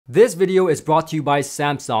This video is brought to you by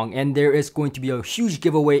Samsung, and there is going to be a huge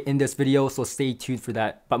giveaway in this video, so stay tuned for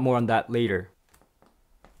that, but more on that later.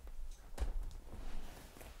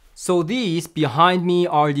 So these behind me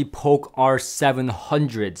are the Polk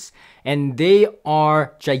R700s, and they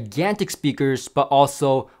are gigantic speakers, but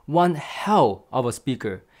also one hell of a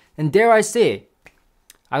speaker. And dare I say,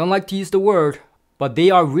 I don't like to use the word, but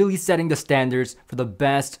they are really setting the standards for the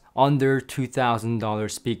best under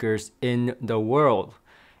 $2,000 speakers in the world.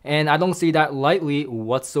 And I don't say that lightly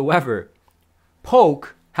whatsoever.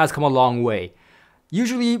 Polk has come a long way.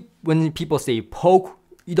 Usually when people say Polk,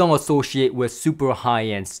 you don't associate with super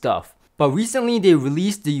high-end stuff. But recently they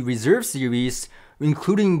released the Reserve series,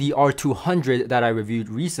 including the R200 that I reviewed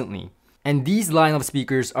recently. And these line of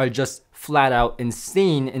speakers are just flat out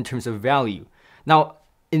insane in terms of value. Now,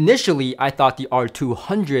 initially I thought the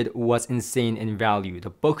R200 was insane in value, the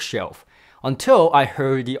bookshelf, until I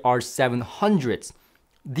heard the R700s.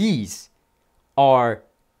 These are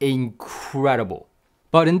incredible.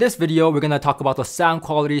 But in this video, we're going to talk about the sound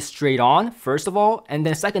quality straight on, first of all, and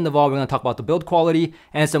then second of all, we're going to talk about the build quality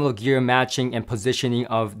and some of the gear matching and positioning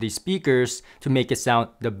of the speakers to make it sound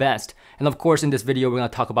the best. And of course, in this video, we're going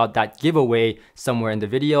to talk about that giveaway somewhere in the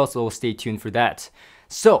video, so stay tuned for that.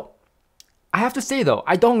 So, I have to say though,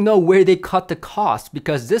 I don't know where they cut the cost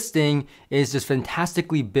because this thing is just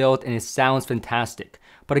fantastically built and it sounds fantastic.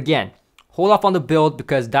 But again, hold off on the build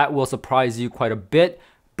because that will surprise you quite a bit.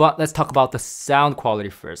 But let's talk about the sound quality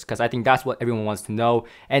first because I think that's what everyone wants to know.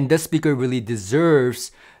 And this speaker really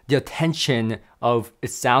deserves the attention of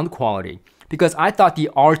its sound quality because I thought the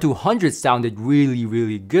R200 sounded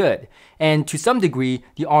really good. And to some degree,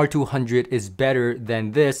 the R200 is better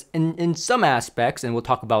than this in some aspects, and we'll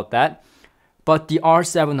talk about that. But the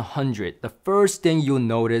R700, the first thing you'll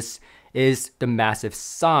notice is the massive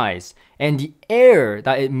size and the air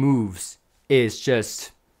that it moves is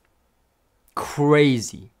just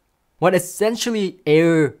crazy. What essentially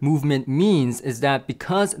air movement means is that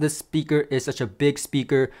because the speaker is such a big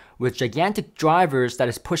speaker with gigantic drivers that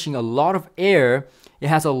is pushing a lot of air, it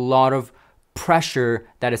has a lot of pressure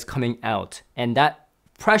that is coming out. And that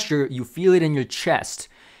pressure, you feel it in your chest.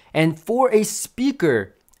 And for a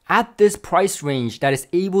speaker at this price range that is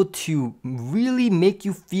able to really make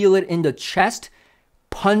you feel it in the chest,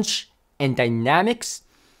 punch, and dynamics,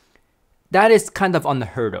 that is kind of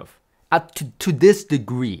unheard of to this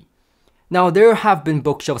degree. Now, there have been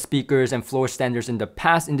bookshelf speakers and floor standers in the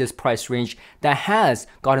past in this price range that has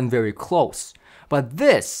gotten very close. But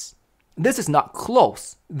this is not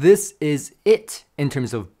close. This is it in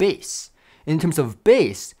terms of bass. In terms of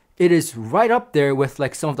bass, it is right up there with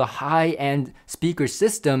like some of the high-end speaker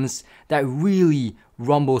systems that really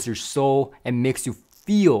rumbles your soul and makes you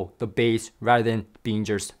feel the bass rather than being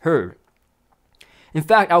just heard. In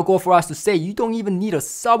fact, I'll go for us to say you don't even need a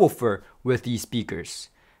subwoofer with these speakers.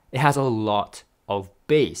 It has a lot of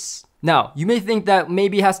bass. Now, you may think that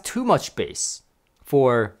maybe it has too much bass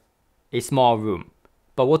for a small room,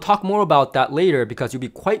 but we'll talk more about that later because you'll be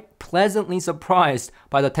quite pleasantly surprised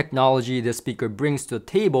by the technology this speaker brings to the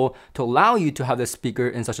table to allow you to have this speaker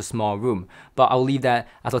in such a small room. But I'll leave that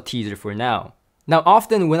as a teaser for now. Now,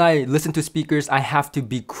 often when I listen to speakers, I have to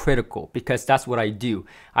be critical because that's what I do.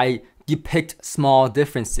 I depict small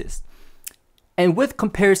differences. And with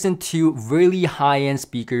comparison to really high-end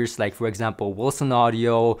speakers like, for example, Wilson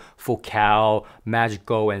Audio, Focal,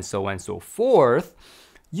 Magico, and so on and so forth,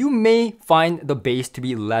 you may find the bass to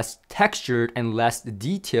be less textured and less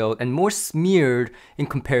detailed and more smeared in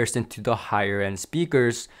comparison to the higher-end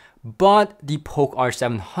speakers. But the Polk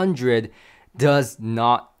R700 does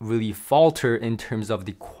not really falter in terms of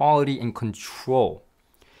the quality and control.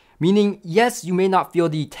 Meaning, yes, you may not feel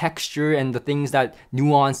the texture and the things that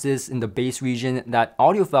nuances in the bass region that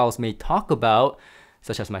audiophiles may talk about,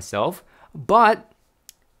 such as myself, but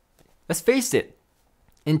let's face it,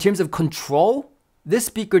 in terms of control, this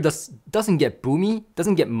speaker doesn't get boomy,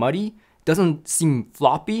 doesn't get muddy, doesn't seem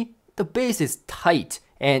floppy. The bass is tight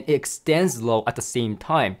and it extends low at the same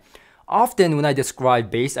time. Often when I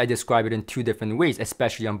describe bass, I describe it in two different ways,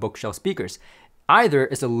 especially on bookshelf speakers. Either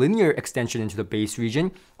it's a linear extension into the bass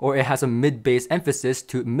region, or it has a mid-bass emphasis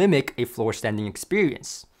to mimic a floor standing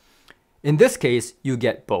experience. In this case, you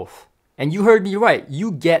get both. And you heard me right,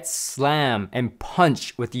 you get slam and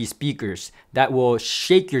punch with these speakers that will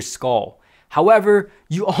shake your skull. However,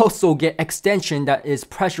 you also get extension that is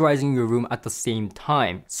pressurizing your room at the same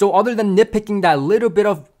time. So other than nitpicking that little bit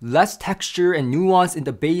of less texture and nuance in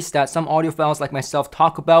the bass that some audiophiles like myself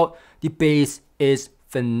talk about, the bass is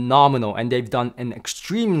phenomenal, and they've done an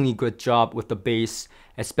extremely good job with the bass,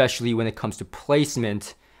 especially when it comes to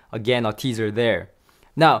placement. Again, a teaser there.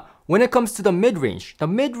 Now, When it comes to the mid-range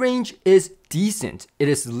is decent. It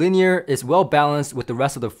is linear, it's well balanced with the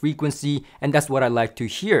rest of the frequency, and that's what I like to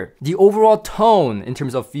hear. The overall tone in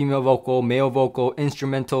terms of female vocal, male vocal,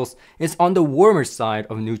 instrumentals is on the warmer side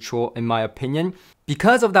of neutral in my opinion.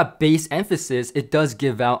 Because of that bass emphasis, it does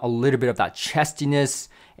give out a little bit of that chestiness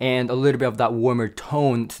and a little bit of that warmer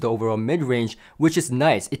tone to the overall mid-range, which is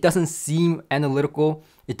nice. It doesn't seem analytical.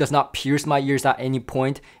 It does not pierce my ears at any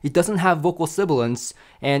point. It doesn't have vocal sibilance,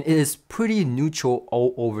 and it is pretty neutral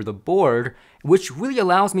all over the board, which really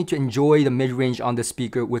allows me to enjoy the mid-range on the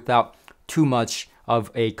speaker without too much of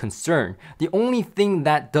a concern. The only thing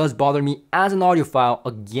that does bother me as an audiophile,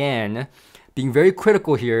 again, being very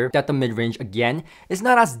critical here, that the mid-range, again, is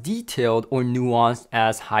not as detailed or nuanced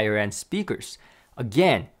as higher-end speakers.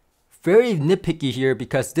 Again, very nitpicky here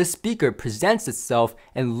because this speaker presents itself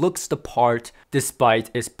and looks the part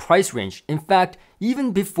despite its price range. In fact,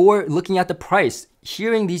 even before looking at the price,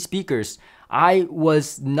 hearing these speakers, I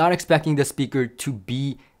was not expecting the speaker to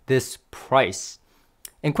be this price.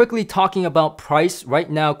 And quickly talking about price, right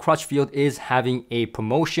now Crutchfield is having a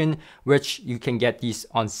promotion which you can get these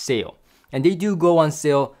on sale. And they do go on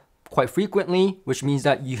sale quite frequently, which means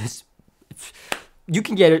that you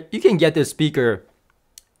can get this speaker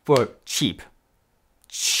for cheap.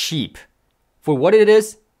 For what it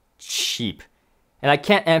is, cheap. And I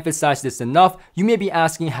can't emphasize this enough. You may be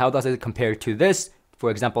asking, how does it compare to this? For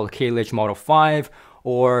example, K-Lich Model 5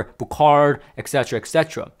 or Bucard, etc.,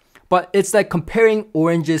 etc. But it's like comparing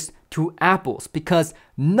oranges to apples because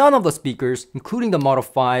none of the speakers, including the Model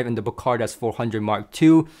 5 and the Bucard S400 Mark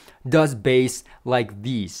II, does bass like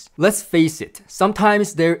these. Let's face it,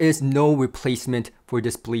 sometimes there is no replacement for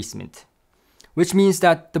displacement, which means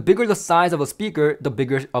that the bigger the size of a speaker, the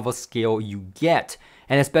bigger of a scale you get.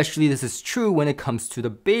 And especially this is true when it comes to the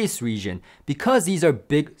bass region. Because these are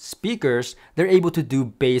big speakers, they're able to do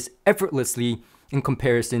bass effortlessly in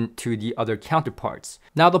comparison to the other counterparts.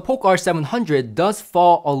 Now the Polk R700 does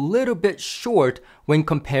fall a little bit short when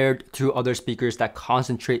compared to other speakers that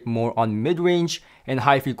concentrate more on mid-range and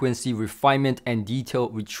high frequency refinement and detail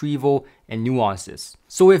retrieval and nuances.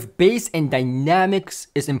 So if bass and dynamics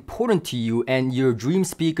is important to you and your dream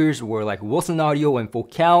speakers were like Wilson Audio and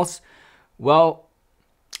Focals, well,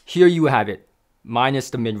 here you have it, minus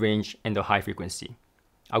the mid-range and the high frequency.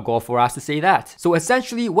 I'll go for us to say that. So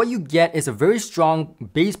essentially what you get is a very strong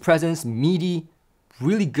bass presence, meaty,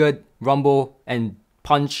 really good rumble and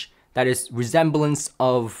punch that is resemblance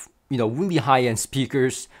of, really high-end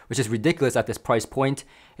speakers, which is ridiculous at this price point,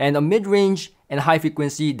 and a mid-range and high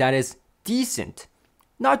frequency that is decent.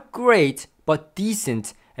 Not great, but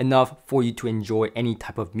decent enough for you to enjoy any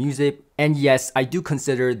type of music. And yes, I do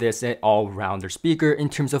consider this an all-rounder speaker in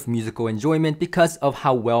terms of musical enjoyment because of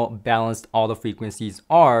how well balanced all the frequencies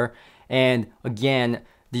are. And again,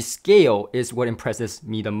 the scale is what impresses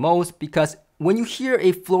me the most because when you hear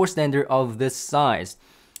a floor standard of this size,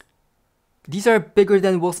 these are bigger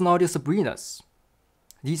than Wilson Audio Sabrinas.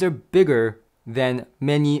 These are bigger than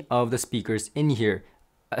many of the speakers in here.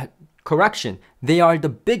 Correction, they are the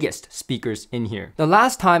biggest speakers in here. The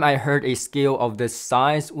last time I heard a scale of this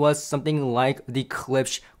size was something like the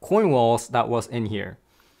Klipsch Cornwalls that was in here.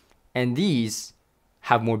 And these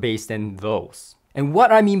have more bass than those. And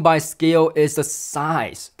what I mean by scale is the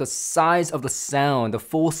size of the sound, the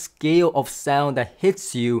full scale of sound that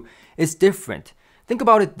hits you is different. Think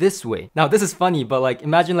about it this way. Now this is funny, but like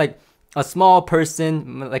imagine like a small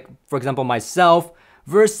person, like for example myself,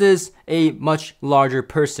 versus a much larger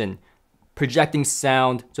person projecting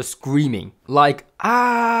sound, just screaming like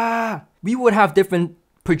ah, we would have different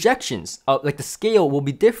projections. Like the scale will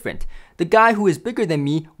be different. The guy who is bigger than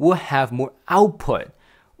me will have more output,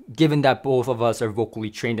 given that both of us are vocally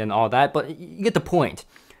trained and all that, but you get the point.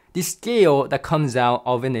 The scale that comes out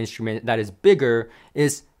of an instrument that is bigger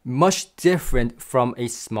is much different from a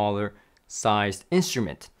smaller sized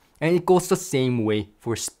instrument. And it goes the same way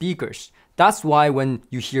for speakers. That's why when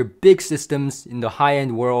you hear big systems in the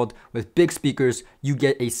high-end world with big speakers, you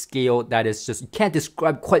get a scale that is just, you can't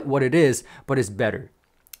describe quite what it is, but it's better.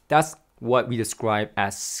 That's what we describe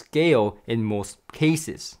as scale in most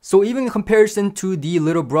cases. So even in comparison to the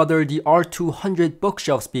little brother, the R200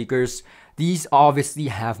 bookshelf speakers, these obviously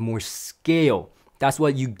have more scale. That's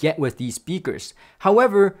what you get with these speakers.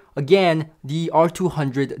 However, again, the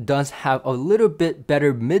R200 does have a little bit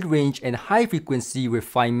better mid-range and high frequency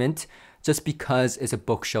refinement just because it's a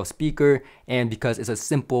bookshelf speaker and because it's a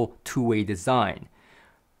simple two-way design.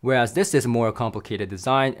 Whereas this is a more complicated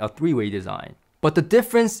design, a three-way design. But the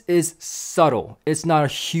difference is subtle. It's not a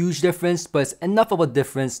huge difference, but it's enough of a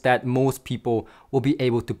difference that most people will be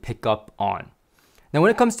able to pick up on. Now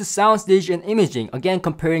when it comes to soundstage and imaging, again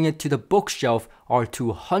comparing it to the bookshelf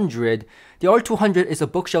R200, the R200 is a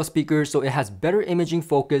bookshelf speaker, so it has better imaging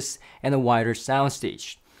focus and a wider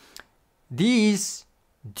soundstage. These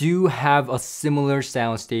do have a similar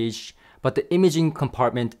soundstage, but the imaging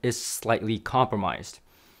compartment is slightly compromised.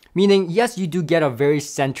 Meaning, yes, you do get a very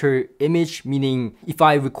center image, meaning if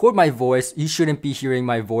I record my voice, you shouldn't be hearing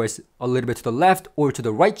my voice a little bit to the left or to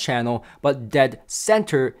the right channel, but dead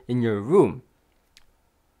center in your room.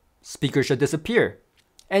 Speakers should disappear.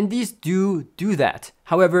 And these do that.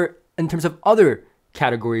 However, in terms of other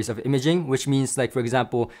categories of imaging, which means like, for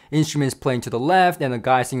example, instruments playing to the left and a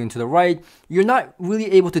guy singing to the right, you're not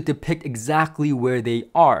really able to depict exactly where they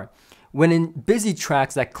are. When in busy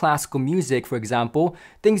tracks like classical music, for example,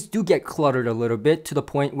 things do get cluttered a little bit to the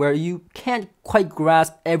point where you can't quite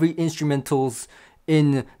grasp every instrumentals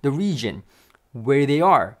in the region, where they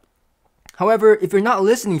are. However, if you're not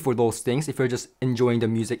listening for those things, if you're just enjoying the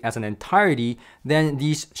music as an entirety, then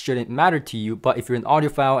these shouldn't matter to you. But if you're an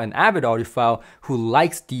audiophile, an avid audiophile who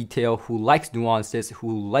likes detail, who likes nuances,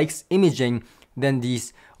 who likes imaging, then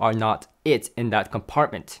these are not it in that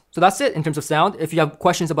compartment. So that's it in terms of sound. If you have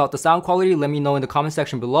questions about the sound quality, let me know in the comment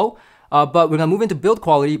section below. But we're gonna move into build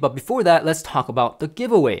quality. But before that, let's talk about the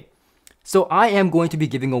giveaway. So I am going to be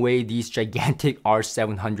giving away these gigantic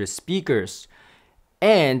R700 speakers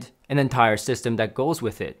and an entire system that goes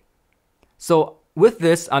with it. So with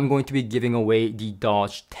this, I'm going to be giving away the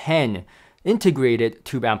Dodge 10 integrated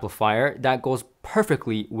tube amplifier that goes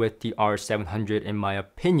perfectly with the R700 in my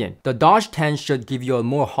opinion. The Dodge 10 should give you a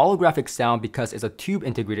more holographic sound because it's a tube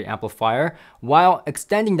integrated amplifier, while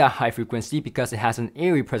extending that high frequency because it has an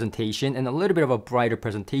airy presentation and a little bit of a brighter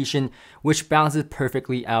presentation, which balances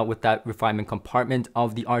perfectly out with that refinement compartment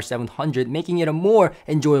of the R700, making it a more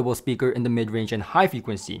enjoyable speaker in the mid-range and high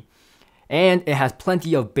frequency. And it has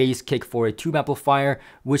plenty of bass kick for a tube amplifier,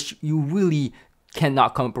 which you really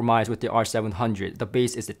cannot compromise with the R700. The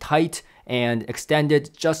bass is tight and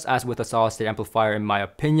extended, just as with a solid state amplifier in my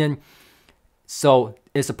opinion. So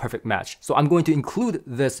it's a perfect match. So I'm going to include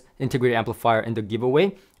this integrated amplifier in the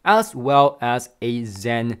giveaway, as well as a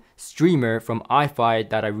Zen streamer from hifi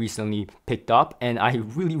that I recently picked up, and I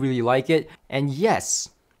really like it. And yes,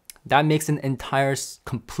 that makes an entire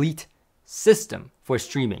complete system for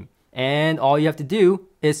streaming. And all you have to do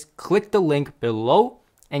is click the link below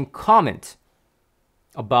and comment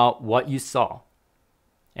about what you saw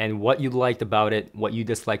and what you liked about it, what you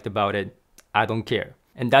disliked about it. I don't care.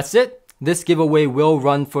 And that's it. This giveaway will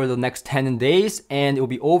run for the next 10 days and it will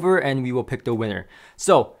be over and we will pick the winner.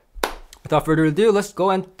 So without further ado, let's go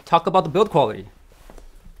and talk about the build quality.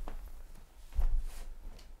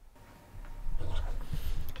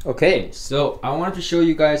 Okay, so I wanted to show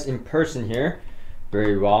you guys in person here.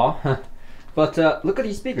 Very raw. But look at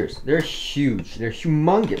these speakers. They're huge. They're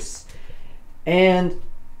humongous. And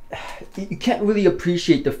you can't really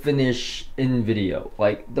appreciate the finish in video.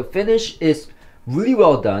 Like, the finish is really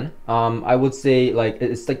well done. I would say like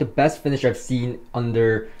it's like the best finish I've seen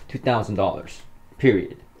under $2,000,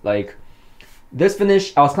 period. Like, this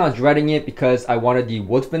finish, I was kind of dreading it because I wanted the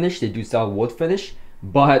wood finish. They do sell wood finish,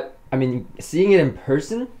 but I mean, seeing it in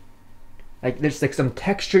person, like there's like some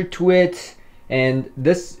texture to it, and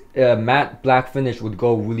this matte black finish would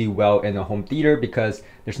go really well in a home theater because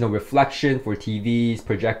there's no reflection for TVs,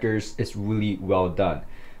 projectors. It's really well done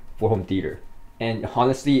for home theater. And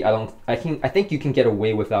honestly, I think you can get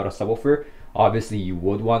away without a subwoofer. Obviously, you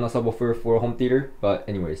would want a subwoofer for a home theater, but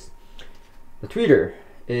anyways, the tweeter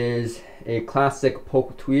is a classic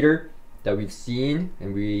Polk tweeter that we've seen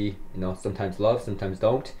and we sometimes love, sometimes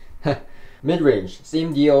don't. Mid-range,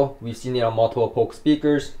 same deal. We've seen it on multiple Polk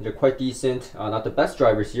speakers. They're quite decent. Not the best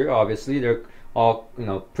drivers here, obviously. They're all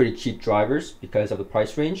pretty cheap drivers because of the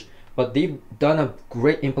price range. But they've done a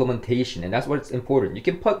great implementation, and that's what's important. You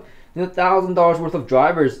can put $1,000 worth of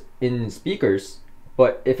drivers in speakers,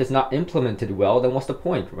 but if it's not implemented well, then what's the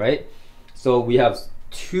point, right? So we have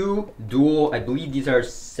two dual, I believe these are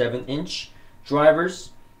 7-inch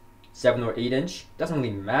drivers, 7 or 8-inch. Doesn't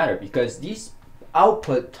really matter because these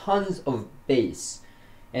output tons of bass,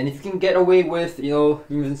 and if you can get away with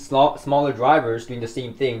even smaller drivers doing the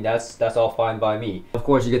same thing, that's all fine by me. Of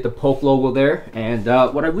course, you get the Polk logo there, and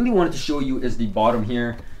what I really wanted to show you is the bottom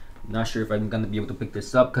here. I'm not sure if I'm gonna be able to pick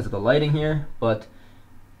this up because of the lighting here, but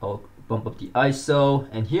I'll bump up the ISO,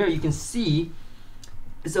 and here you can see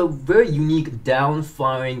it's a very unique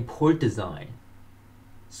down-firing port design.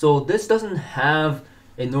 So this doesn't have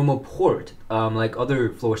a normal port like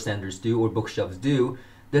other floor standards do or bookshelves do.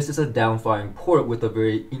 This is a down-firing port with a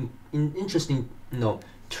very interesting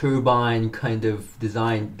turbine kind of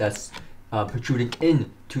design that's protruding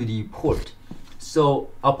into the port. So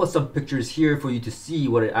I'll put some pictures here for you to see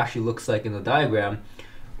what it actually looks like in the diagram.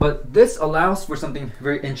 But this allows for something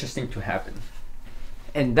very interesting to happen.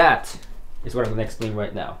 And that is what I'm going to explain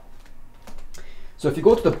right now. So if you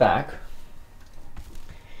go to the back,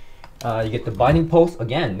 you get the binding post.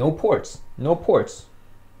 Again, no ports. No ports.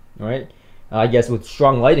 All right. I guess with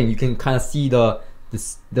strong lighting, you can kind of see the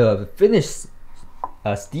finished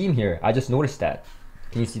steam here. I just noticed that.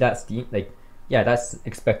 Can you see that steam? Like, yeah, that's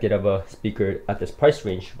expected of a speaker at this price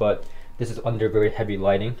range, but this is under very heavy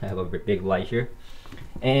lighting. I have a big light here.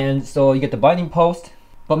 And so you get the binding post,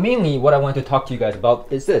 but mainly what I want to talk to you guys about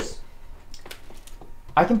is this.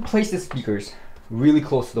 I can place the speakers really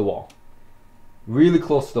close to the wall. Really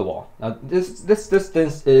close to the wall. Now this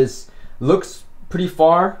distance looks pretty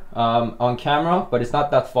far on camera, but it's not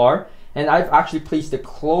that far. And I've actually placed it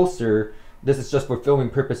closer. This is just for filming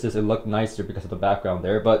purposes. It looked nicer because of the background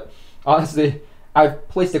there, but honestly, I've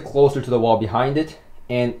placed it closer to the wall behind it,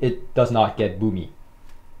 and it does not get boomy.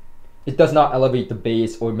 It does not elevate the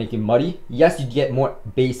bass or make it muddy. Yes, you get more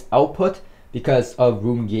bass output because of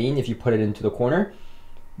room gain if you put it into the corner,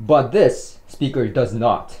 but this speaker does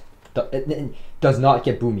not. It does not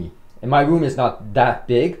get boomy. And my room is not that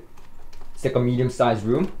big. It's like a medium-sized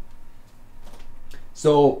room.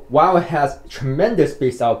 So while it has tremendous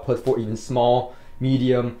bass output for even small,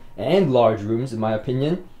 medium, and large rooms, in my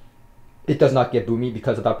opinion, it does not get boomy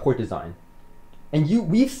because of that port design. And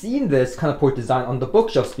we've seen this kind of port design on the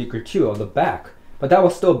bookshelf speaker too, on the back, but that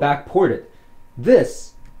was still back ported.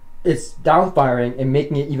 This is downfiring and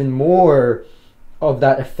making it even more of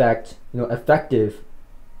that effect, effective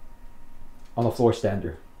on a floor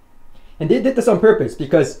stander. And they did this on purpose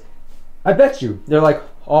because I bet you they're like,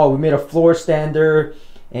 oh, we made a floor stander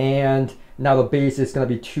and now the bass is gonna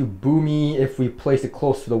be too boomy if we place it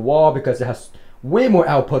close to the wall because it has way more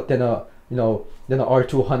output than a than an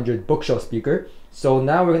R200 bookshelf speaker. So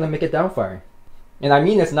now we're gonna make it downfiring. And I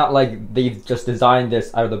mean, it's not like they've just designed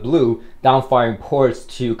this out of the blue. Downfiring ports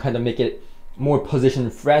to kind of make it more position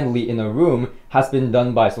friendly in a room has been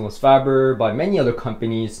done by Sonos Faber, by many other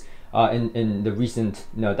companies in the recent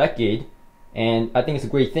decade. And I think it's a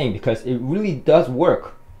great thing because it really does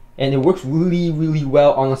work. And it works really, really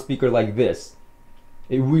well on a speaker like this.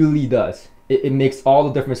 It really does. It makes all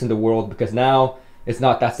the difference in the world because now it's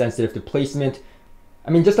not that sensitive to placement.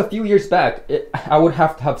 I mean, just a few years back, I would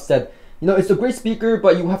have to have said, it's a great speaker,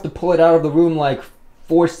 but you have to pull it out of the room like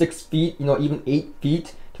 4-6 feet, even 8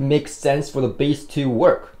 feet to make sense for the bass to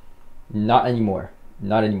work. Not anymore.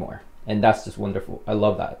 Not anymore. And that's just wonderful. I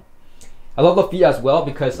love that. I love the feet as well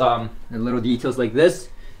because the little details like this.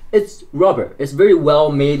 It's rubber. It's very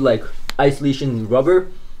well made, like isolation rubber.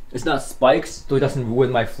 It's not spikes, so it doesn't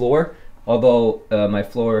ruin my floor. Although my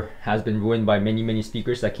floor has been ruined by many, many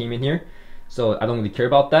speakers that came in here. So I don't really care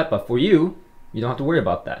about that, but for you, you don't have to worry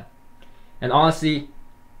about that. And honestly,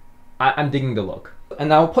 I'm digging the look.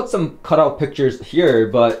 And I'll put some cutout pictures here,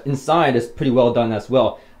 but inside is pretty well done as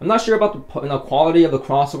well. I'm not sure about the quality of the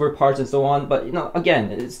crossover parts and so on, but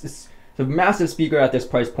again, it's a massive speaker at this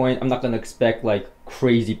price point. I'm not gonna expect like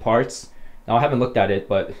crazy parts. Now I haven't looked at it,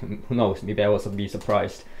 but who knows, maybe I will be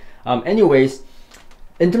surprised. Anyways,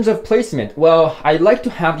 in terms of placement, well, I like to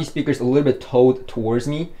have these speakers a little bit towed towards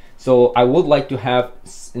me. So I would like to have,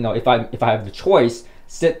 if I have the choice,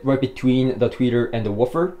 sit right between the tweeter and the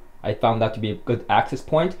woofer. I found that to be a good access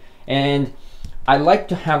point. And I like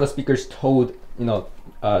to have the speakers towed,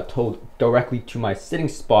 towed directly to my sitting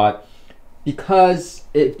spot because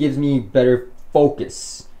it gives me better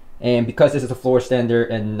focus. And because this is a floor stander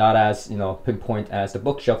and not as, pinpoint as the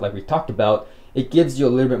bookshelf like we talked about, it gives you a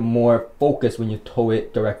little bit more focus when you tow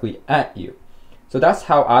it directly at you. So that's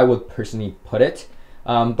how I would personally put it.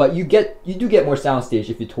 But you do get more soundstage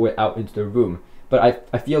if you tow it out into the room. But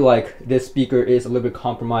I feel like this speaker is a little bit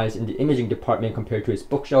compromised in the imaging department compared to its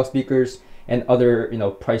bookshelf speakers and other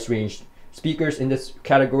price range speakers in this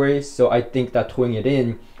category. So I think that towing it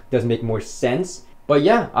in does make more sense. But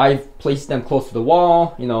yeah, I've placed them close to the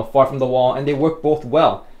wall, far from the wall, and they work both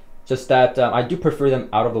well. Just that I do prefer them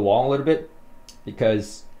out of the wall a little bit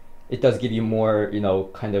because it does give you more,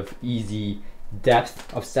 kind of easy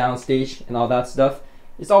depth of soundstage and all that stuff.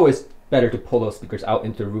 It's always better to pull those speakers out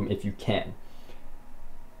into the room if you can.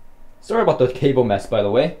 Sorry about the cable mess, by the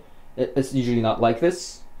way. It's usually not like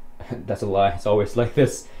this. That's a lie. It's always like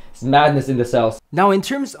this. It's madness in this house. Now, in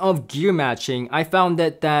terms of gear matching, I found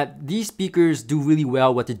that these speakers do really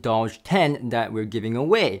well with the Dodge 10 that we're giving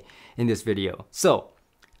away in this video. So,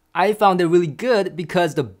 I found it really good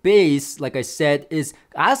because the bass, like I said, is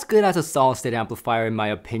as good as a solid state amplifier in my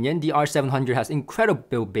opinion. The R700 has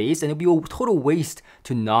incredible bass, and it'd be a total waste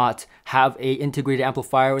to not have a integrated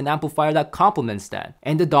amplifier, an amplifier that complements that.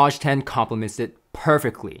 And the Dodge 10 complements it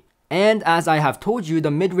perfectly. And as I have told you,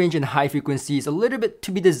 the mid-range and high frequency is a little bit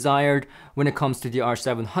to be desired when it comes to the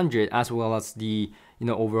R700, as well as the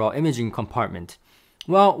overall imaging compartment.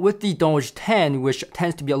 Well, with the Dodge 10, which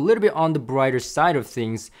tends to be a little bit on the brighter side of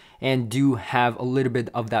things and do have a little bit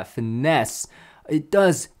of that finesse, it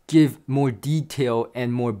does give more detail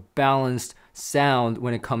and more balanced sound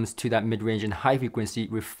when it comes to that mid-range and high frequency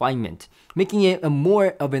refinement, making it a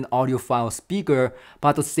more of an audiophile speaker, but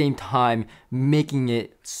at the same time making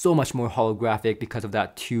it so much more holographic because of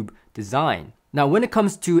that tube design. Now, when it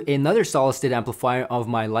comes to another solid state amplifier of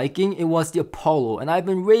my liking, it was the Apollo, and I've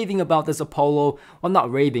been raving about this Apollo. Well, not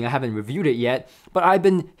raving, I haven't reviewed it yet, but I've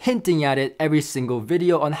been hinting at it every single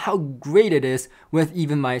video on how great it is with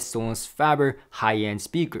even my Sonos Faber high-end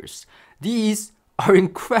speakers. These are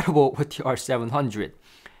incredible with the R700.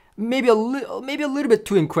 Maybe a little bit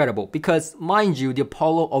too incredible because, mind you, the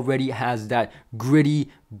Apollo already has that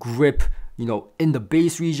gritty grip. In the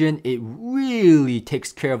bass region, it really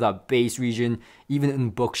takes care of that bass region, even in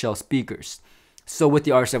bookshelf speakers. So with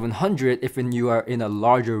the R700, if you are in a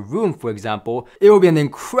larger room, for example, it will be an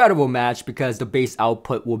incredible match because the bass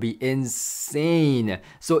output will be insane.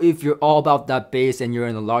 So if you're all about that bass and you're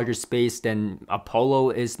in a larger space, then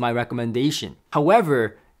Apollo is my recommendation.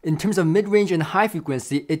 However, in terms of mid-range and high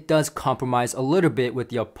frequency, it does compromise a little bit with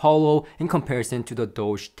the Apollo in comparison to the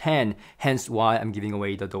Dodge 10. Hence why I'm giving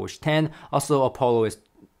away the Dodge 10. Also, Apollo is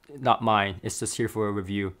not mine. It's just here for a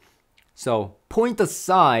review. So, point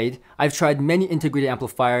aside, I've tried many integrated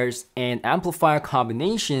amplifiers and amplifier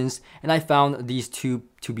combinations, and I found these two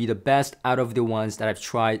to be the best out of the ones that I've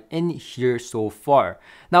tried in here so far.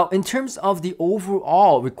 Now, in terms of the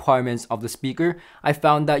overall requirements of the speaker, I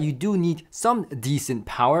found that you do need some decent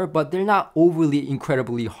power, but they're not overly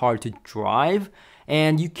incredibly hard to drive,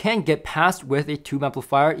 and you can get past with a tube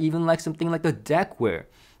amplifier, even like something like the Deckware.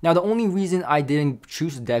 Now, the only reason I didn't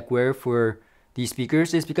choose Deckware for these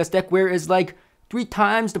speakers is because Deckware is like 3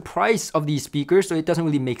 times the price of these speakers, so it doesn't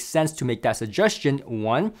really make sense to make that suggestion,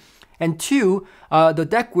 1. And 2, the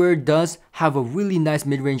Deckware does have a really nice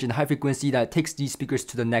mid-range and high frequency that takes these speakers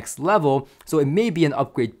to the next level, so it may be an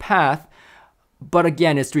upgrade path, but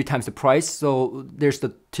again, it's 3 times the price, so there's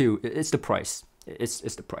the 2, it's the price.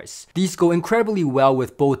 It's the price. These go incredibly well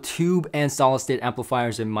with both tube and solid state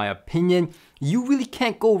amplifiers in my opinion. You really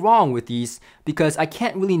can't go wrong with these because I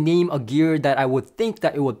can't really name a gear that I would think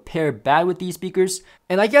that it would pair bad with these speakers.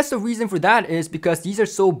 And I guess the reason for that is because these are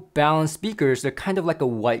so balanced speakers, they're kind of like a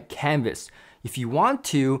white canvas. If you want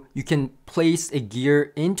to, you can place a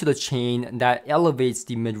gear into the chain that elevates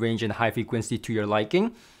the mid-range and high frequency to your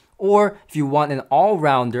liking. Or if you want an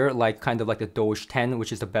all-rounder, kind of like the Dodge 10,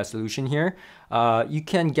 which is the best solution here, you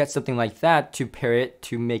can get something like that to pair it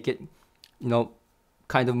to make it,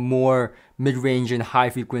 kind of more mid-range and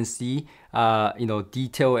high frequency,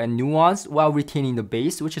 detail and nuance while retaining the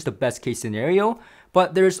bass, which is the best case scenario.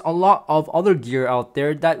 But there's a lot of other gear out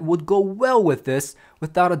there that would go well with this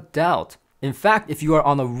without a doubt. In fact, if you are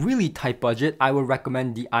on a really tight budget, I would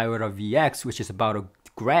recommend the Iota VX, which is about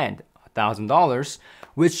 $1,000,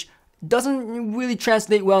 which doesn't really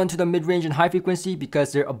translate well into the mid-range and high frequency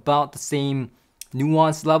because they're about the same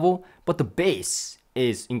nuance level, but the bass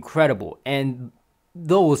is incredible, and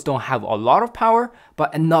those don't have a lot of power,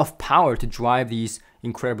 but enough power to drive these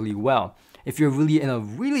incredibly well. If you're really in a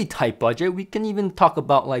really tight budget, we can even talk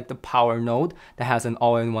about like the Power Node that has an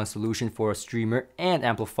all-in-one solution for a streamer and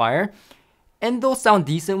amplifier, and those sound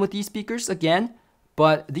decent with these speakers again,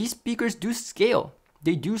 but these speakers do scale.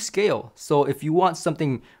 They do scale. So if you want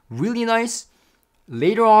something really nice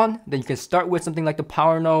later on, then you can start with something like the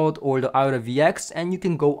Power Node or the Iota VX, and you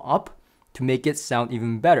can go up to make it sound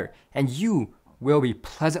even better. And you will be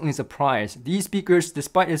pleasantly surprised. These speakers,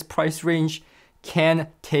 despite its price range, can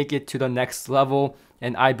take it to the next level,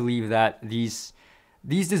 and I believe that these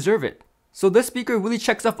deserve it. So this speaker really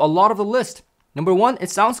checks off a lot of the list. Number 1, it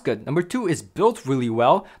sounds good. Number 2, it's built really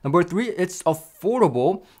well. Number 3, it's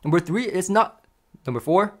affordable. Number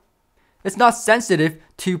 4, it's not sensitive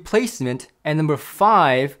to placement. And number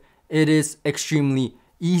 5, it is extremely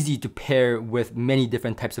easy to pair with many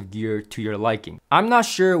different types of gear to your liking. I'm not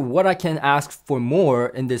sure what I can ask for more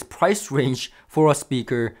in this price range for a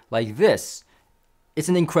speaker like this. It's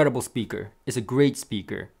an incredible speaker. It's a great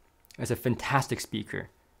speaker. It's a fantastic speaker.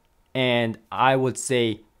 And I would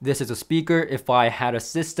say this is a speaker, if I had a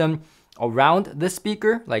system around this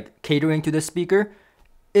speaker, like catering to this speaker,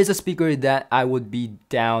 is a speaker that I would be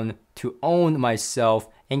down to own myself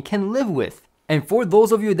and can live with. And for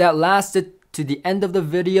those of you that lasted to the end of the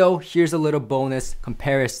video, here's a little bonus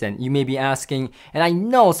comparison. You may be asking, and I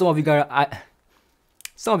know some of you guys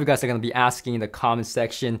are going to be asking in the comment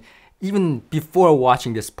section even before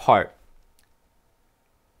watching this part.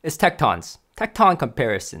 It's Tecton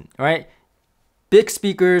comparison, right? Big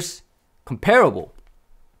speakers, comparable.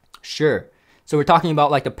 Sure. So we're talking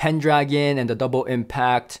about like the Pendragon and the double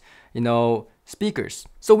impact, speakers.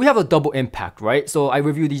 So we have a double impact, right? So I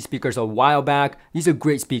reviewed these speakers a while back. These are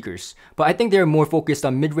great speakers, but I think they're more focused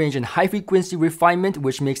on mid-range and high frequency refinement,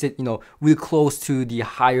 which makes it, really close to the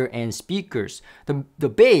higher end speakers. The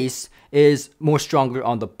bass is more stronger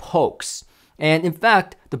on the Polks. And in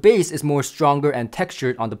fact, the bass is more stronger and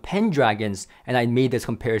textured on the Pendragons, and I made this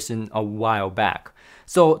comparison a while back.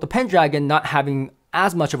 So the Pendragon not having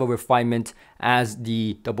as much of a refinement as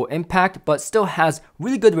the double impact, but still has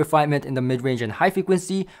really good refinement in the mid-range and high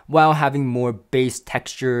frequency while having more bass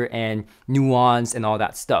texture and nuance and all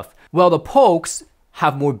that stuff. Well, the Polks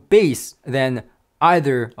have more bass than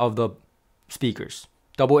either of the speakers,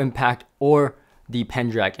 double impact or the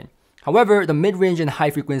Pendragon. However, the mid-range and high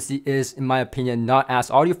frequency is, in my opinion, not as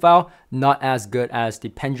audiophile, not as good as the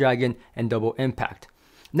Pendragon and double impact.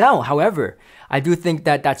 Now, however, I do think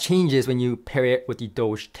that changes when you pair it with the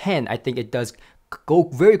Doge 10. I think it does go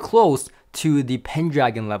very close to the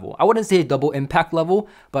Pendragon level. I wouldn't say double impact level,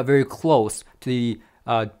 but very close to the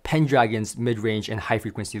Pendragon's mid-range and high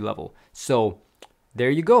frequency level. So there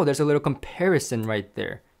you go. There's a little comparison right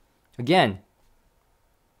there. Again,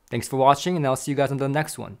 thanks for watching, and I'll see you guys on the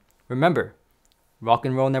next one. Remember, rock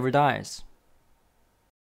and roll never dies.